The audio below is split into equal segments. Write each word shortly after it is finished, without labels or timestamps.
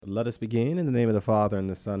Let us begin in the name of the Father, and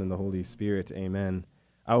the Son, and the Holy Spirit. Amen.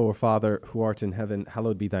 Our Father, who art in heaven,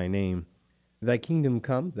 hallowed be thy name. Thy kingdom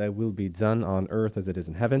come, thy will be done on earth as it is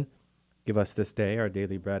in heaven. Give us this day our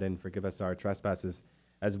daily bread, and forgive us our trespasses,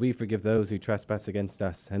 as we forgive those who trespass against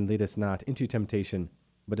us. And lead us not into temptation,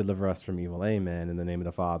 but deliver us from evil. Amen. In the name of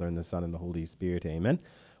the Father, and the Son, and the Holy Spirit. Amen.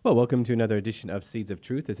 Well, welcome to another edition of Seeds of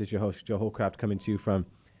Truth. This is your host, Joe Hollcraft, coming to you from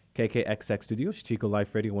KKXX Studios, Chico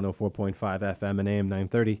Life Radio, 104.5 FM and AM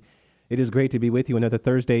 930. It is great to be with you another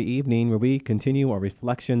Thursday evening where we continue our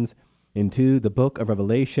reflections into the book of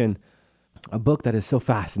Revelation, a book that is so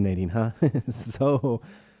fascinating, huh? So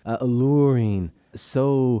alluring,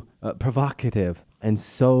 so provocative, and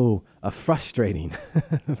so frustrating,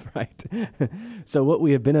 right? So what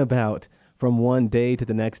we have been about from one day to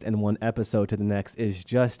the next and one episode to the next is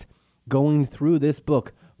just going through this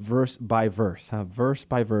book verse by verse,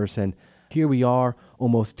 and here we are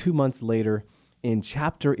almost 2 months later in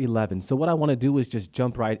chapter 11. So what I want to do is just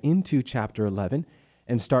jump right into chapter 11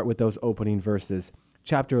 and start with those opening verses.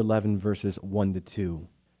 Chapter 11, verses 1 to 2.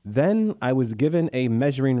 Then I was given a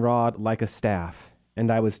measuring rod like a staff, and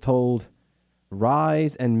I was told,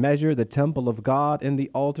 "Rise and measure the temple of God and the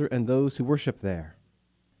altar and those who worship there.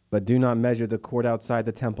 But do not measure the court outside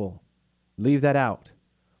the temple. Leave that out.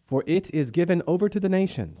 For it is given over to the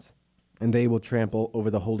nations, and they will trample over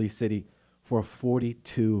the holy city for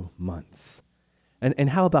 42 months. And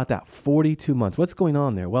how about that? 42 months. What's going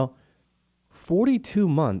on there? Well, 42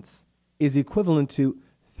 months is equivalent to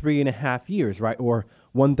 3.5 years, right? Or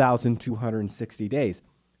 1,260 days.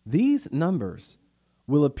 These numbers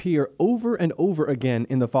will appear over and over again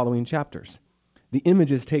in the following chapters. The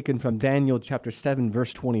image is taken from Daniel chapter 7,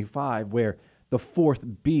 verse 25, where the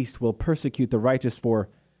fourth beast will persecute the righteous for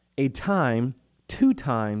a time, 2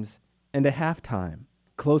 times, and a half time.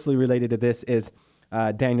 Closely related to this is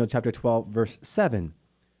Daniel chapter 12, verse 7,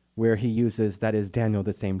 where he uses, that is Daniel,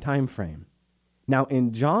 the same time frame. Now,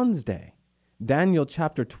 in John's day, Daniel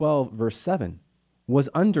chapter 12, verse 7, was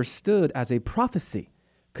understood as a prophecy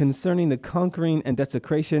concerning the conquering and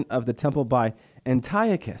desecration of the temple by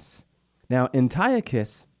Antiochus. Now,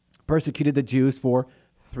 Antiochus persecuted the Jews for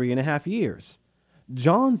 3.5 years.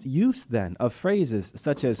 John's use then of phrases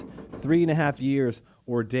such as 3.5 years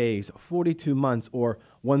or days, 42 months or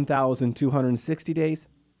 1,260 days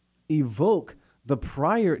evoke the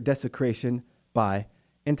prior desecration by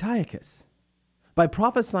Antiochus. By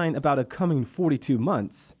prophesying about a coming 42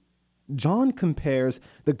 months, John compares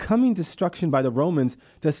the coming destruction by the Romans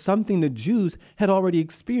to something the Jews had already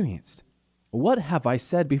experienced. What have I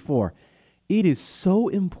said before? It is so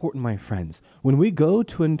important, my friends, when we go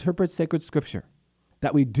to interpret sacred scripture,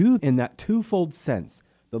 that we do in that twofold sense,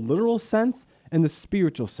 the literal sense and the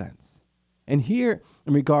spiritual sense. And here,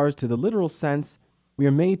 in regards to the literal sense, we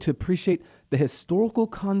are made to appreciate the historical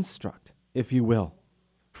construct, if you will,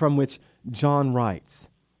 from which John writes,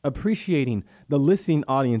 appreciating the listening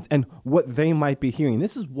audience and what they might be hearing.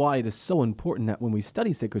 This is why it is so important that when we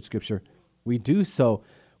study sacred scripture, we do so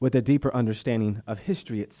with a deeper understanding of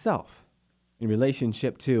history itself. In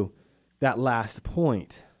relationship to that last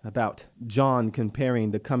point about John comparing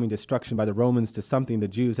the coming destruction by the Romans to something the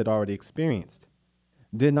Jews had already experienced.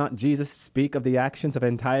 Did not Jesus speak of the actions of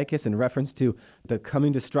Antiochus in reference to the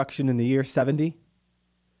coming destruction in the year 70?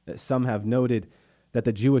 Some have noted that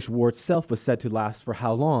the Jewish war itself was said to last for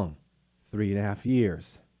how long? 3.5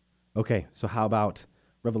 years. Okay, so how about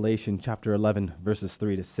Revelation chapter 11, verses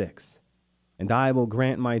 3 to 6? And I will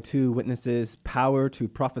grant my 2 witnesses power to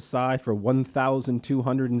prophesy for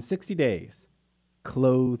 1,260 days,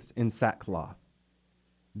 clothed in sackcloth.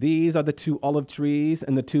 These are the 2 olive trees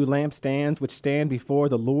and the 2 lampstands which stand before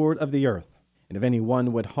the Lord of the earth. And if any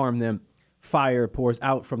one would harm them, fire pours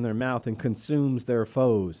out from their mouth and consumes their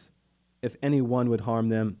foes. If any one would harm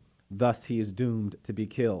them, thus he is doomed to be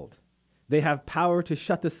killed. They have power to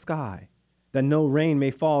shut the sky, that no rain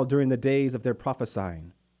may fall during the days of their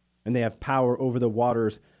prophesying. And they have power over the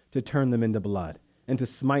waters to turn them into blood, and to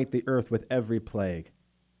smite the earth with every plague,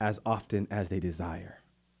 as often as they desire.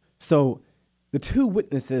 So the 2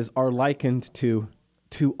 witnesses are likened to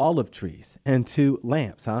 2 olive trees and 2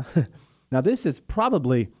 lamps, huh? Now this is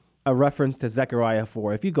probably a reference to Zechariah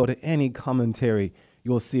 4. If you go to any commentary, you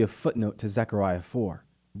will see a footnote to Zechariah 4.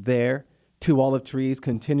 There, 2 olive trees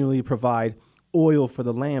continually provide oil for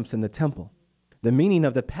the lamps in the temple. The meaning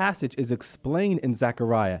of the passage is explained in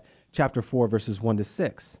Zechariah chapter 4, verses 1 to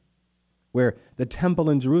 6, where the temple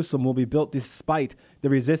in Jerusalem will be built despite the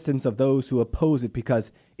resistance of those who oppose it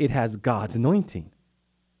because it has God's anointing.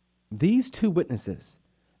 These 2 witnesses,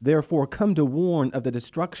 therefore, come to warn of the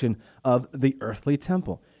destruction of the earthly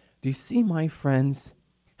temple. Do you see, my friends,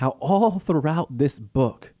 how all throughout this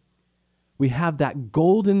book we have that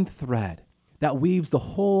golden thread that weaves the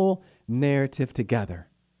whole narrative together.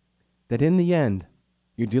 That in the end,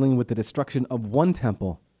 you're dealing with the destruction of one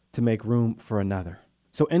temple to make room for another.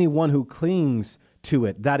 So anyone who clings to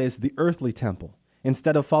it, that is the earthly temple,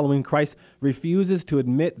 instead of following Christ, refuses to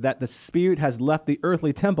admit that the Spirit has left the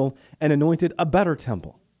earthly temple and anointed a better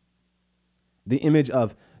temple. The image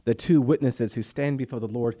of the two witnesses who stand before the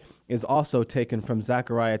Lord is also taken from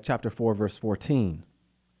Zechariah chapter 4, verse 14.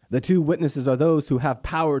 The two witnesses are those who have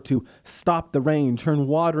power to stop the rain, turn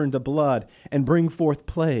water into blood, and bring forth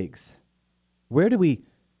plagues. Where do we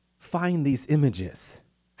find these images?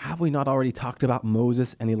 Have we not already talked about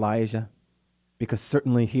Moses and Elijah? Because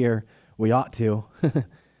certainly here we ought to,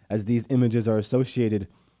 as these images are associated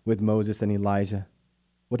with Moses and Elijah.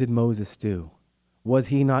 What did Moses do? Was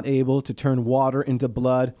he not able to turn water into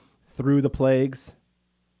blood through the plagues?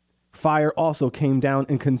 Fire also came down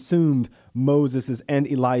and consumed Moses' and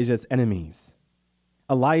Elijah's enemies.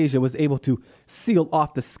 Elijah was able to seal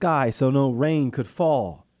off the sky so no rain could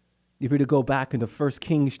fall. If you're to go back into 1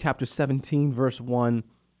 Kings chapter 17, verse 1,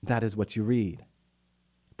 that is what you read.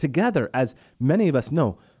 Together, as many of us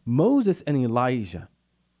know, Moses and Elijah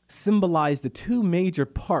symbolize the two major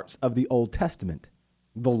parts of the Old Testament,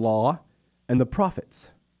 the law and the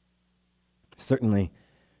prophets. Certainly,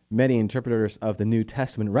 many interpreters of the New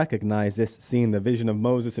Testament recognize this, seeing the vision of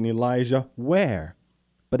Moses and Elijah where?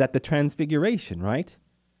 But at the transfiguration, right?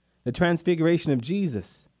 The transfiguration of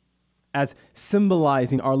Jesus as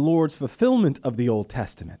symbolizing our Lord's fulfillment of the Old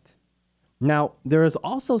Testament. Now, there is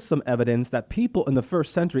also some evidence that people in the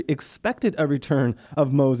first century expected a return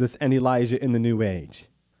of Moses and Elijah in the New Age.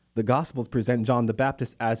 The Gospels present John the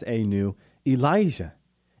Baptist as a new Elijah,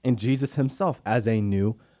 and Jesus himself as a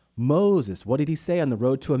new Moses. What did he say on the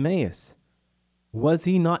road to Emmaus? Was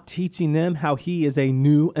he not teaching them how he is a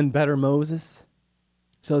new and better Moses?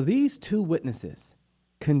 So these two witnesses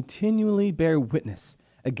continually bear witness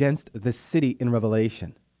against the city in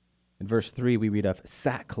Revelation. In verse 3, we read of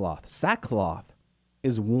sackcloth. Sackcloth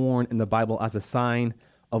is worn in the Bible as a sign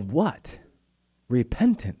of what?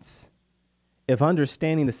 Repentance. If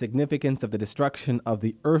understanding the significance of the destruction of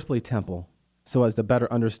the earthly temple so as to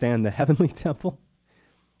better understand the heavenly temple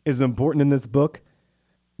is important in this book,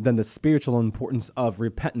 then the spiritual importance of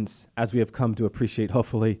repentance, as we have come to appreciate,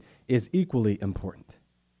 hopefully, is equally important.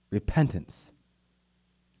 Repentance,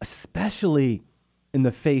 especially in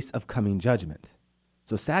the face of coming judgment.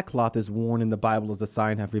 So sackcloth is worn in the Bible as a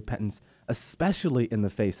sign of repentance, especially in the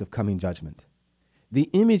face of coming judgment. The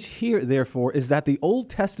image here, therefore, is that the Old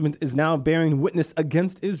Testament is now bearing witness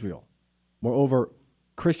against Israel. Moreover,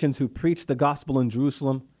 Christians who preach the gospel in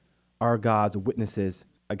Jerusalem are God's witnesses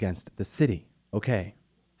against the city. Okay,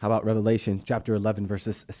 how about Revelation chapter 11,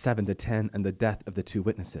 verses 7 to 10, and the death of the two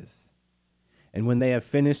witnesses? And when they have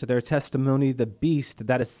finished their testimony, the beast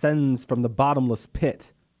that ascends from the bottomless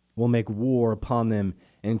pit will make war upon them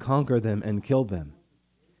and conquer them and kill them.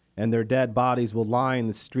 And their dead bodies will lie in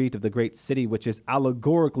the street of the great city, which is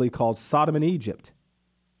allegorically called Sodom and Egypt,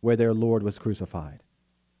 where their Lord was crucified.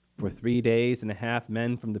 For 3 days and a half,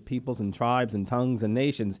 men from the peoples and tribes and tongues and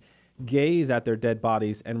nations gaze at their dead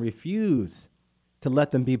bodies and refuse to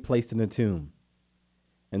let them be placed in a tomb.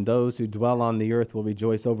 And those who dwell on the earth will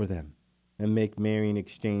rejoice over them and make merry and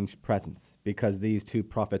exchange presents, because these two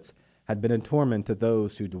prophets had been a torment to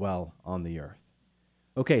those who dwell on the earth.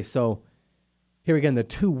 Okay, so here again, the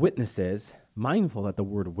two witnesses, mindful that the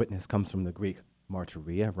word witness comes from the Greek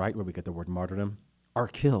martyria, right, where we get the word martyrdom, are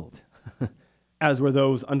killed, as were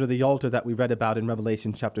those under the altar that we read about in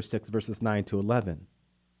Revelation chapter 6, verses 9 to 11.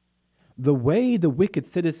 The way the wicked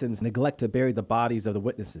citizens neglect to bury the bodies of the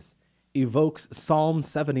witnesses evokes Psalm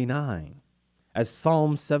 79, as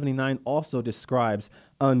Psalm 79 also describes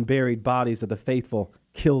unburied bodies of the faithful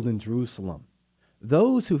killed in Jerusalem.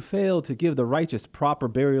 Those who fail to give the righteous proper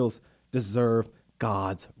burials deserve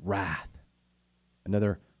God's wrath.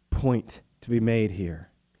 Another point to be made here.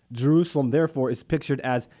 Jerusalem, therefore, is pictured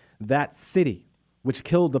as that city which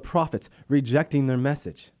killed the prophets, rejecting their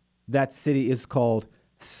message. That city is called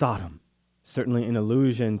Sodom, certainly in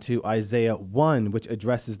allusion to Isaiah 1, which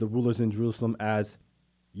addresses the rulers in Jerusalem as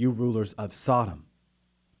you rulers of Sodom.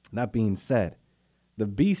 That being said, the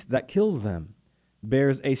beast that kills them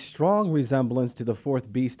bears a strong resemblance to the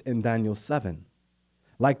fourth beast in Daniel 7.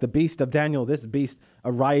 Like the beast of Daniel, this beast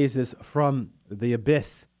arises from the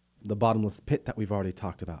abyss, the bottomless pit that we've already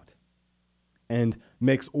talked about, and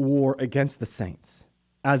makes war against the saints.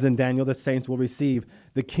 As in Daniel, the saints will receive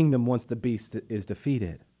the kingdom once the beast is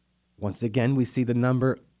defeated. Once again, we see the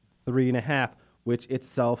number 3.5, which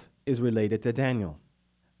itself is related to Daniel.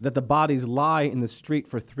 That the bodies lie in the street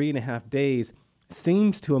for 3.5 days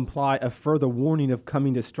seems to imply a further warning of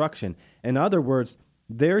coming destruction. In other words,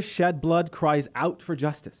 their shed blood cries out for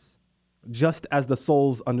justice, just as the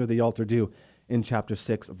souls under the altar do in chapter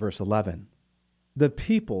 6, verse 11. The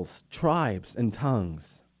peoples, tribes, and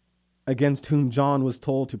tongues against whom John was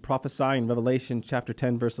told to prophesy in Revelation chapter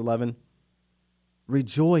 10, verse 11,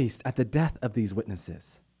 rejoiced at the death of these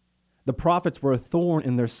witnesses. The prophets were a thorn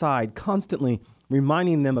in their side, constantly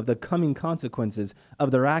reminding them of the coming consequences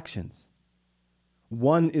of their actions.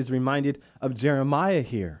 One is reminded of Jeremiah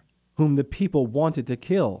here, whom the people wanted to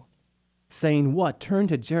kill, saying what? Turn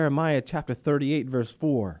to Jeremiah chapter 38, verse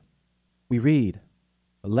 4. We read,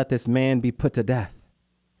 "Let this man be put to death,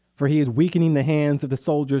 for he is weakening the hands of the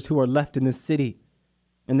soldiers who are left in this city,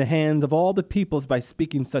 and the hands of all the peoples by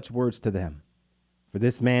speaking such words to them. For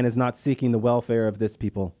this man is not seeking the welfare of this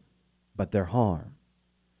people, but their harm."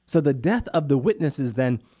 So the death of the witnesses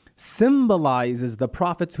then symbolizes the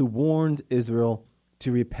prophets who warned Israel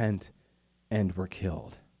to repent and were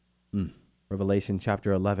killed. Revelation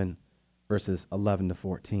chapter 11, verses 11 to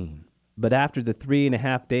 14. But after the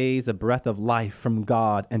 3.5 days, a breath of life from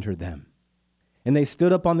God entered them. And they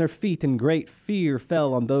stood up on their feet, and great fear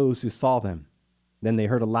fell on those who saw them. Then they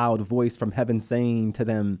heard a loud voice from heaven saying to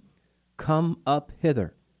them, "Come up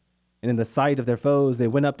hither." And in the sight of their foes, they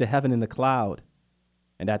went up to heaven in a cloud.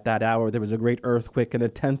 And at that hour there was a great earthquake, and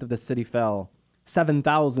 1/10 of the city fell.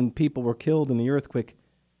 7,000 people were killed in the earthquake,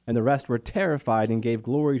 and the rest were terrified and gave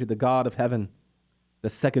glory to the God of heaven. The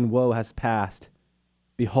second woe has passed.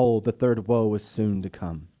 Behold, the third woe is soon to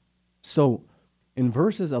come. So, in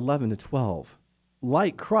verses 11 to 12,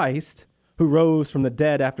 like Christ, who rose from the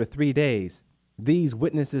dead after 3 days, these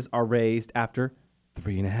witnesses are raised after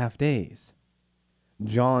 3.5 days.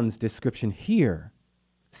 John's description here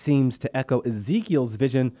seems to echo Ezekiel's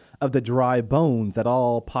vision of the dry bones, that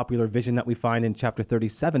all popular vision that we find in chapter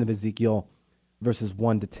 37 of Ezekiel, verses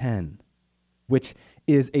 1 to 10, which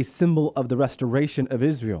is a symbol of the restoration of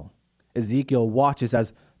Israel. Ezekiel watches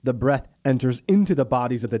as the breath enters into the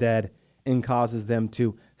bodies of the dead and causes them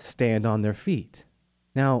to stand on their feet.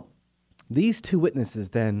 Now, these two witnesses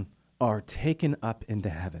then are taken up into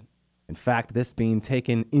heaven. In fact, this being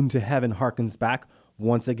taken into heaven harkens back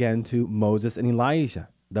once again to Moses and Elijah.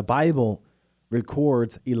 The Bible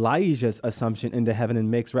records Elijah's assumption into heaven and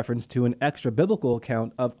makes reference to an extra biblical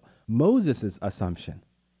account of Moses' assumption.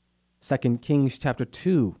 2 Kings chapter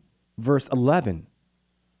 2, verse 11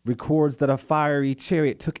 records that a fiery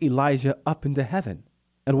chariot took Elijah up into heaven.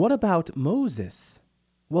 And what about Moses?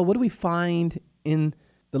 Well, what do we find in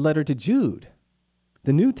the letter to Jude?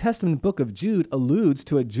 The New Testament book of Jude alludes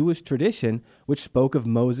to a Jewish tradition which spoke of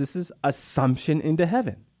Moses' assumption into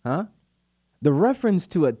heaven. The reference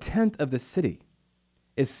to 1/10 of the city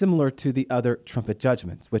is similar to the other trumpet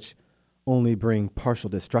judgments, which only bring partial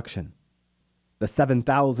destruction. The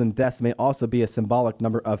 7,000 deaths may also be a symbolic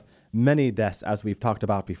number of many deaths, as we've talked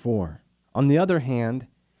about before. On the other hand,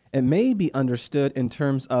 it may be understood in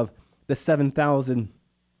terms of the 7,000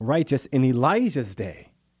 righteous in Elijah's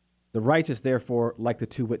day. The righteous, therefore, like the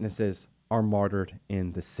two witnesses, are martyred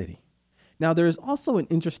in the city. Now, there is also an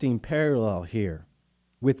interesting parallel here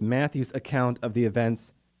with Matthew's account of the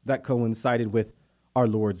events that coincided with our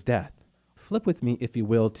Lord's death. Flip with me, if you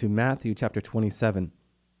will, to Matthew chapter 27,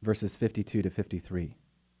 verses 52 to 53.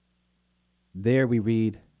 There we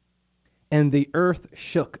read, "And the earth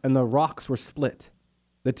shook, and the rocks were split.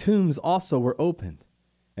 The tombs also were opened,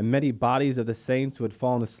 and many bodies of the saints who had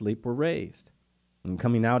fallen asleep were raised. And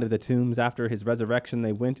coming out of the tombs after his resurrection,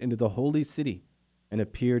 they went into the holy city and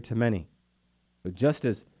appeared to many." But just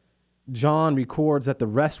as John records that the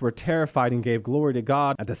rest were terrified and gave glory to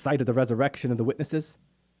God at the sight of the resurrection of the witnesses,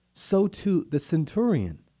 so too the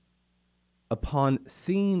centurion, upon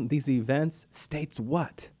seeing these events, states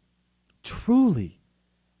what? Truly,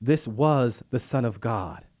 this was the Son of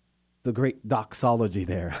God. The great doxology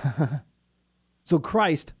there. So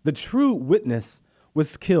Christ, the true witness,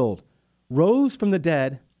 was killed, rose from the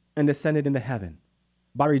dead, and ascended into heaven.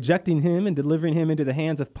 By rejecting him and delivering him into the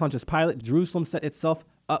hands of Pontius Pilate, Jerusalem set itself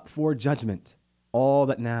up for judgment. All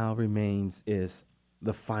that now remains is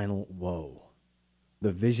the final woe.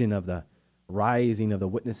 The vision of the rising of the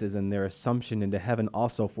witnesses and their assumption into heaven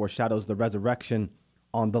also foreshadows the resurrection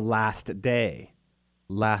on the last day.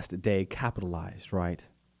 Last day capitalized, right?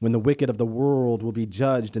 When the wicked of the world will be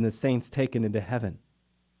judged and the saints taken into heaven.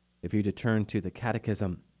 If you turn to the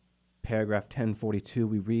Catechism, paragraph 1042,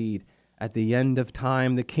 we read, "At the end of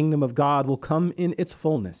time, the kingdom of God will come in its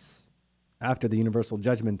fullness. After the universal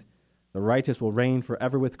judgment, the righteous will reign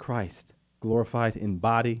forever with Christ, glorified in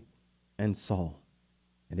body and soul."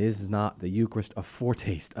 And is not the Eucharist a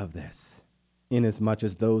foretaste of this? Inasmuch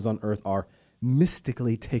as those on earth are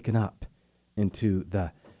mystically taken up into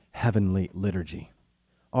the heavenly liturgy.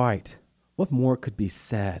 All right, what more could be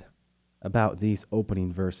said about these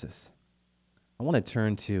opening verses? I want to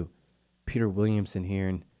turn to Peter Williamson here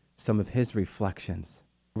and some of his reflections.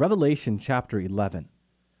 Revelation chapter 11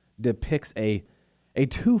 depicts a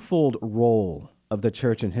twofold role of the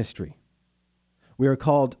church in history. We are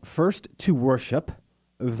called first to worship,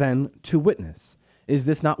 then to witness. Is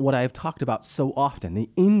this not what I have talked about so often? The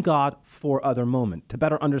in God for other moment. To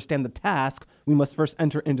better understand the task, we must first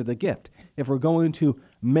enter into the gift. If we're going to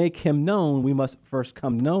make him known, we must first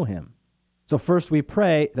come to know him. So first we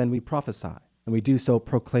pray, then we prophesy, and we do so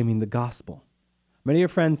proclaiming the gospel. My dear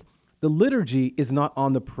friends, the liturgy is not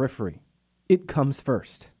on the periphery. It comes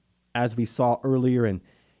first. As we saw earlier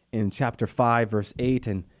in chapter 5, verse 8,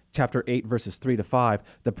 and chapter 8, verses 3 to 5,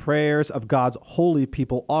 the prayers of God's holy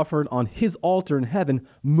people offered on his altar in heaven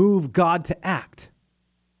move God to act.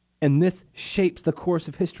 And this shapes the course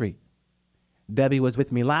of history. Debbie was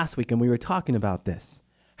with me last week, and we were talking about this,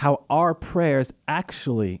 how our prayers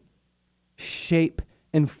actually shape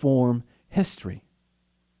and form history.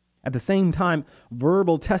 At the same time,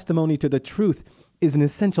 verbal testimony to the truth is an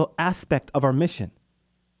essential aspect of our mission,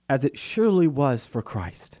 as it surely was for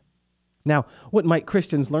Christ. Now, what might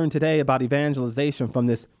Christians learn today about evangelization from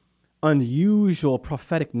this unusual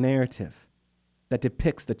prophetic narrative that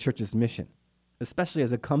depicts the church's mission, especially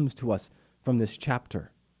as it comes to us from this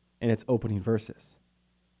chapter and its opening verses?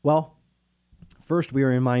 Well, first we are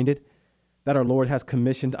reminded that our Lord has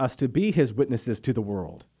commissioned us to be his witnesses to the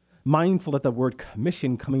world. Mindful that the word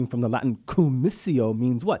commission, coming from the Latin commissio,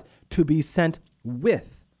 means what? To be sent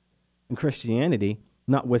with. In Christianity,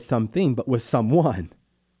 not with something, but with someone.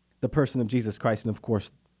 The person of Jesus Christ, and of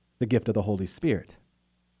course, the gift of the Holy Spirit.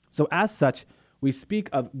 So as such, we speak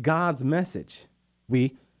of God's message.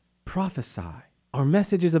 We prophesy. Our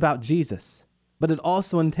message is about Jesus, but it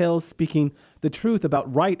also entails speaking the truth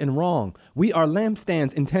about right and wrong. We are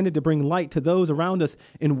lampstands intended to bring light to those around us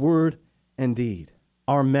in word and deed.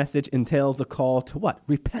 Our message entails a call to what?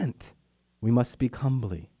 Repent. We must speak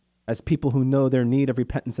humbly, as people who know their need of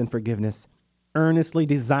repentance and forgiveness, earnestly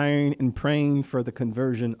desiring and praying for the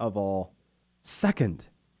conversion of all. Second,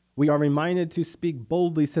 we are reminded to speak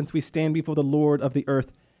boldly, since we stand before the Lord of the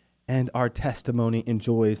earth, and our testimony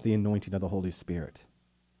enjoys the anointing of the Holy Spirit.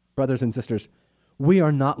 Brothers and sisters, we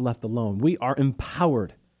are not left alone. We are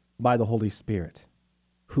empowered by the Holy Spirit,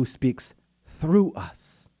 who speaks through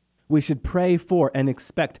us. We should pray for and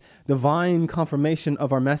expect divine confirmation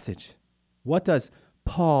of our message. What does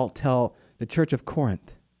Paul tell the church of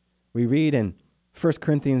Corinth? We read in 1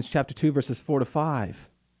 Corinthians chapter 2, verses 4 to 5,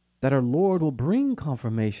 that our Lord will bring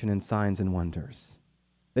confirmation and signs and wonders,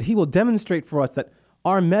 that he will demonstrate for us that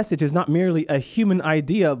our message is not merely a human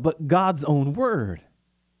idea, but God's own word.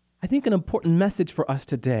 I think an important message for us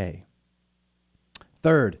today.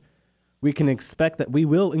 Third, we can expect that we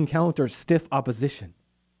will encounter stiff opposition.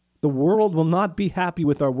 The world will not be happy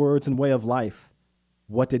with our words and way of life.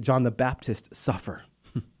 What did John the Baptist suffer?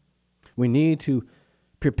 We need to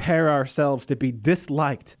prepare ourselves to be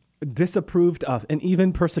disliked, disapproved of, and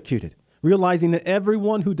even persecuted, realizing that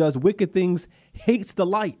everyone who does wicked things hates the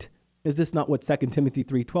light. Is this not what 2 Timothy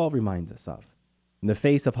 3:12 reminds us of? In the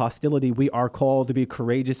face of hostility, we are called to be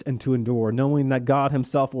courageous and to endure, knowing that God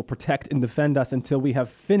himself will protect and defend us until we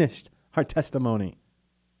have finished our testimony,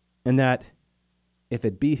 and that if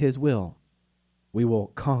it be his will, we will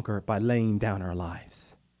conquer by laying down our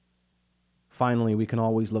lives. Finally, we can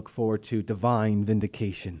always look forward to divine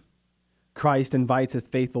vindication. Christ invites his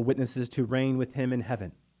faithful witnesses to reign with him in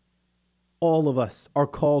heaven. All of us are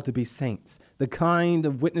called to be saints, the kind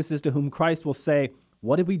of witnesses to whom Christ will say,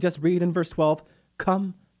 what did we just read in verse 12?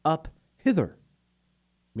 Come up hither.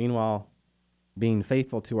 Meanwhile, being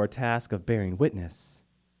faithful to our task of bearing witness,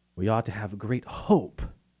 we ought to have great hope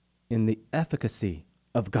in the efficacy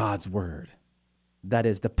of God's word. That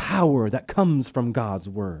is, the power that comes from God's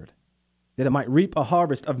word, that it might reap a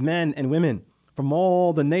harvest of men and women from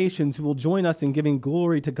all the nations who will join us in giving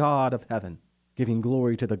glory to God of heaven, giving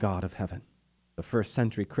glory to the God of heaven. The first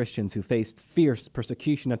century Christians who faced fierce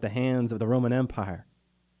persecution at the hands of the Roman Empire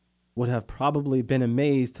would have probably been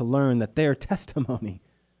amazed to learn that their testimony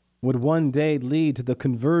would one day lead to the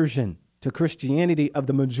conversion to Christianity of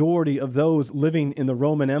the majority of those living in the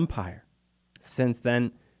Roman Empire. Since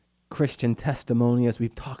then, Christian testimony, as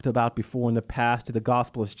we've talked about before in the past, to the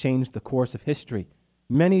gospel has changed the course of history.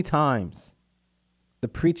 Many times, the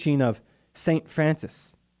preaching of St.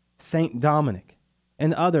 Francis, St. Dominic,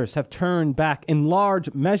 and others have turned back in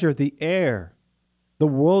large measure the error, the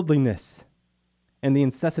worldliness, and the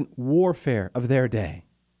incessant warfare of their day.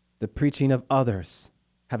 The preaching of others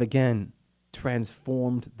have again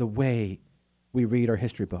transformed the way we read our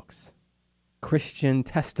history books. Christian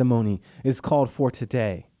testimony is called for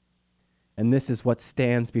today. And this is what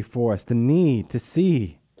stands before us, the need to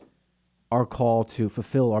see our call to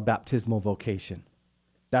fulfill our baptismal vocation.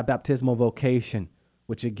 That baptismal vocation,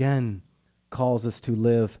 which again calls us to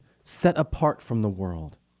live set apart from the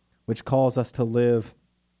world, which calls us to live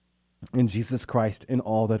in Jesus Christ in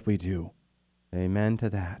all that we do. Amen to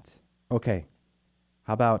that. Okay,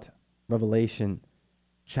 how about Revelation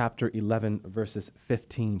chapter 11, verses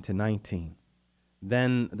 15 to 19?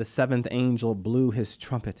 Then the seventh angel blew his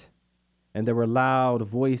trumpet, and there were loud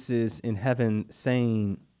voices in heaven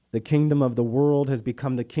saying, "The kingdom of the world has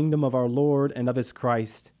become the kingdom of our Lord and of his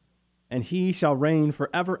Christ, and he shall reign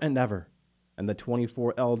forever and ever." And the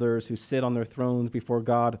 24 elders who sit on their thrones before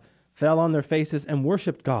God fell on their faces and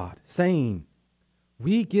worshipped God, saying,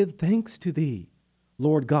 "We give thanks to thee,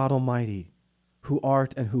 Lord God Almighty, who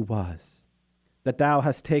art and who was, that thou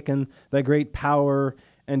hast taken thy great power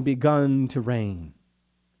and begun to reign.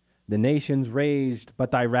 The nations raged,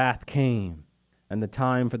 but thy wrath came, and the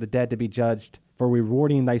time for the dead to be judged, for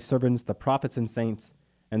rewarding thy servants, the prophets and saints,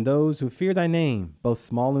 and those who fear thy name, both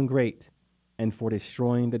small and great, and for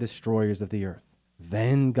destroying the destroyers of the earth."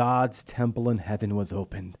 Then God's temple in heaven was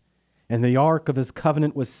opened, and the ark of his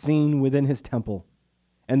covenant was seen within his temple.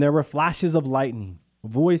 And there were flashes of lightning,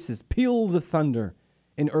 voices, peals of thunder,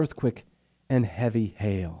 an earthquake, and heavy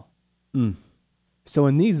hail. So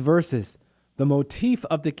in these verses, the motif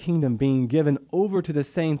of the kingdom being given over to the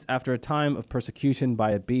saints after a time of persecution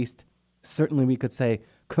by a beast, certainly we could say,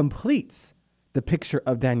 completes the picture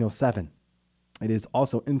of Daniel 7. It is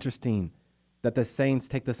also interesting that the saints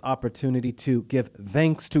take this opportunity to give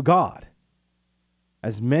thanks to God.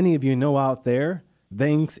 As many of you know out there,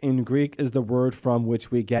 thanks in Greek is the word from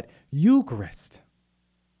which we get Eucharist.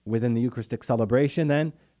 Within the Eucharistic celebration,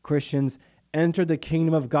 then, Christians enter the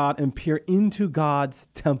kingdom of God and peer into God's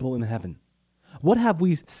temple in heaven. What have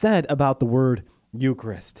we said about the word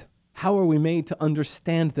Eucharist? How are we made to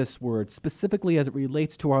understand this word, specifically as it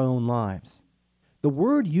relates to our own lives? The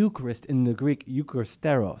word Eucharist in the Greek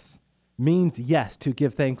Eucharisteros means, yes, to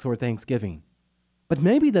give thanks or thanksgiving. But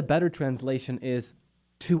maybe the better translation is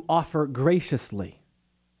to offer graciously.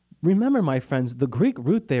 Remember, my friends, the Greek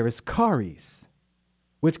root there is charis,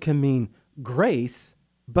 which can mean grace,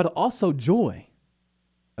 but also joy.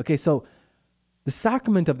 Okay, so the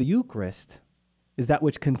sacrament of the Eucharist is that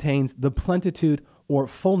which contains the plenitude or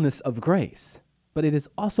fullness of grace, but it is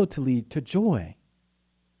also to lead to joy.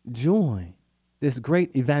 Joy, this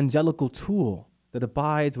great evangelical tool that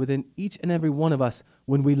abides within each and every one of us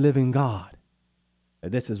when we live in God.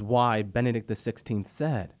 This is why Benedict XVI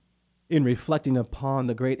said, in reflecting upon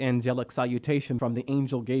the great angelic salutation from the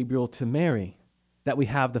angel Gabriel to Mary, that we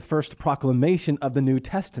have the first proclamation of the New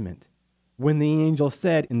Testament, when the angel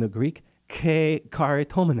said in the Greek, "Ke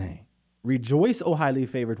charitomene," rejoice, O highly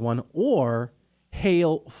favored one, or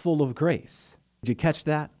hail full of grace. Did you catch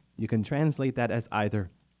that? You can translate that as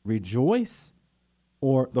either rejoice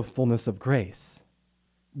or the fullness of grace.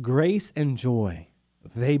 Grace and joy,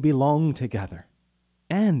 they belong together.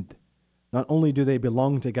 And not only do they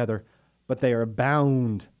belong together, but they are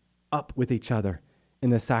bound up with each other in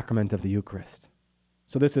the sacrament of the Eucharist.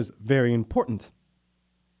 So this is very important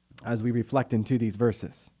as we reflect into these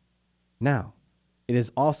verses. Now, it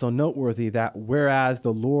is also noteworthy that whereas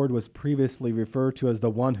the Lord was previously referred to as the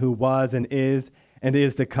one who was and is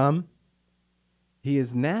to come, he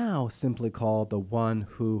is now simply called the one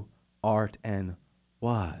who art and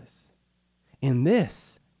was. In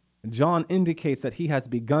this, John indicates that he has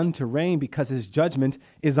begun to reign because his judgment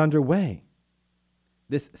is underway.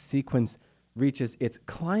 This sequence reaches its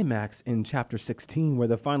climax in chapter 16, where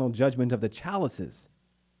the final judgment of the chalices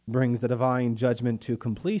brings the divine judgment to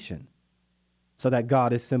completion, so that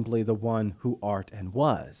God is simply the one who art and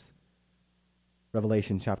was.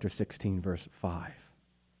 Revelation chapter 16, verse 5.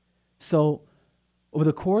 So, over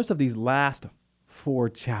the course of these last 4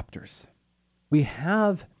 chapters, we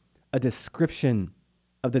have a description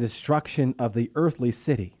of the destruction of the earthly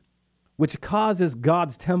city, which causes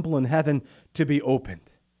God's temple in heaven to be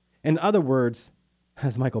opened. In other words,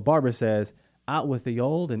 as Michael Barber says, out with the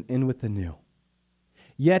old and in with the new.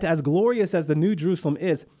 Yet, as glorious as the New Jerusalem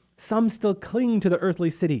is, some still cling to the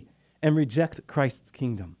earthly city and reject Christ's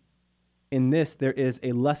kingdom. In this, there is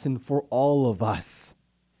a lesson for all of us.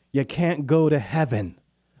 You can't go to heaven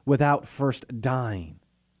without first dying.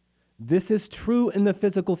 This is true in the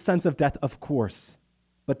physical sense of death, of course,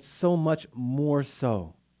 but so much more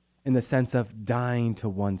so in the sense of dying to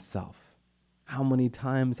oneself. How many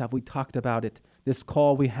times have we talked about it this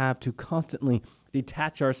call we have to constantly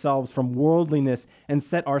detach ourselves from worldliness and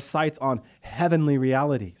set our sights on heavenly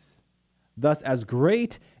realities. Thus, as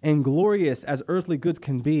great and glorious as earthly goods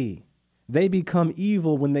can be, they become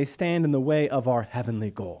evil when they stand in the way of our heavenly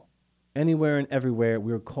goal. Anywhere and everywhere,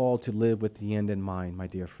 we are called to live with the end in mind, my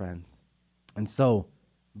dear friends. And so,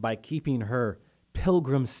 by keeping her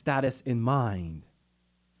pilgrim status in mind,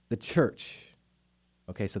 the church,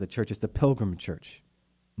 so the church is the pilgrim church,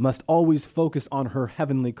 must always focus on her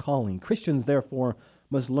heavenly calling. Christians, therefore,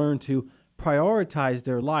 must learn to prioritize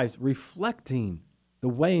their lives, reflecting the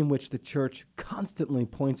way in which the church constantly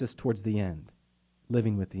points us towards the end,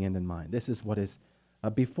 living with the end in mind. This is what is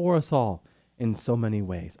before us all in so many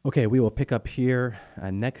ways. Okay, we will pick up here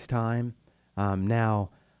next time. Now,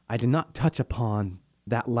 I did not touch upon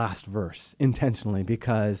that last verse intentionally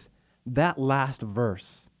because that last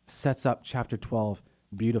verse sets up chapter 12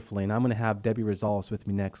 beautifully. And I'm going to have Debbie Resolves with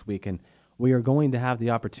me next week, and we are going to have the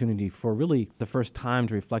opportunity for really the first time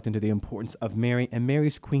to reflect into the importance of Mary and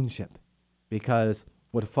Mary's queenship, because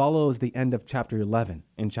what follows the end of chapter 11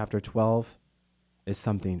 in chapter 12 is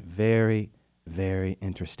something very, very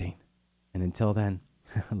interesting. And until then,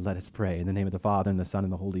 let us pray. In the name of the Father, and the Son,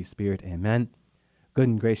 and the Holy Spirit, amen. Good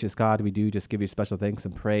and gracious God, we do just give you special thanks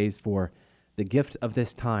and praise for the gift of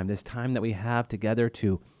this time that we have together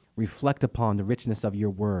to reflect upon the richness of your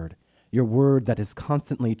word that is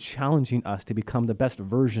constantly challenging us to become the best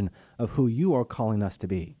version of who you are calling us to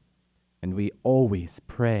be. And we always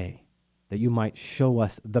pray that you might show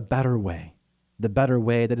us the better way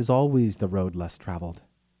that is always the road less traveled,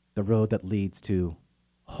 the road that leads to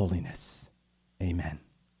holiness. Amen.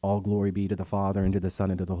 All glory be to the Father, and to the Son,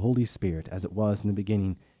 and to the Holy Spirit, as it was in the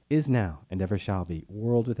beginning, is now, and ever shall be,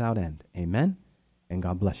 world without end. Amen. And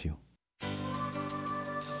God bless you.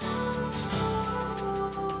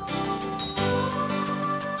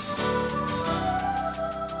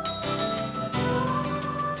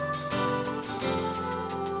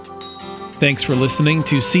 Thanks for listening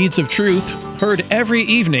to Seeds of Truth, heard every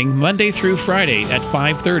evening, Monday through Friday at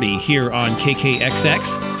 5:30 here on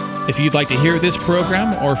KKXX. If you'd like to hear this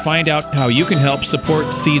program or find out how you can help support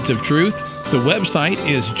Seeds of Truth, the website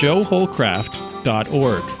is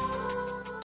joehollcraft.org.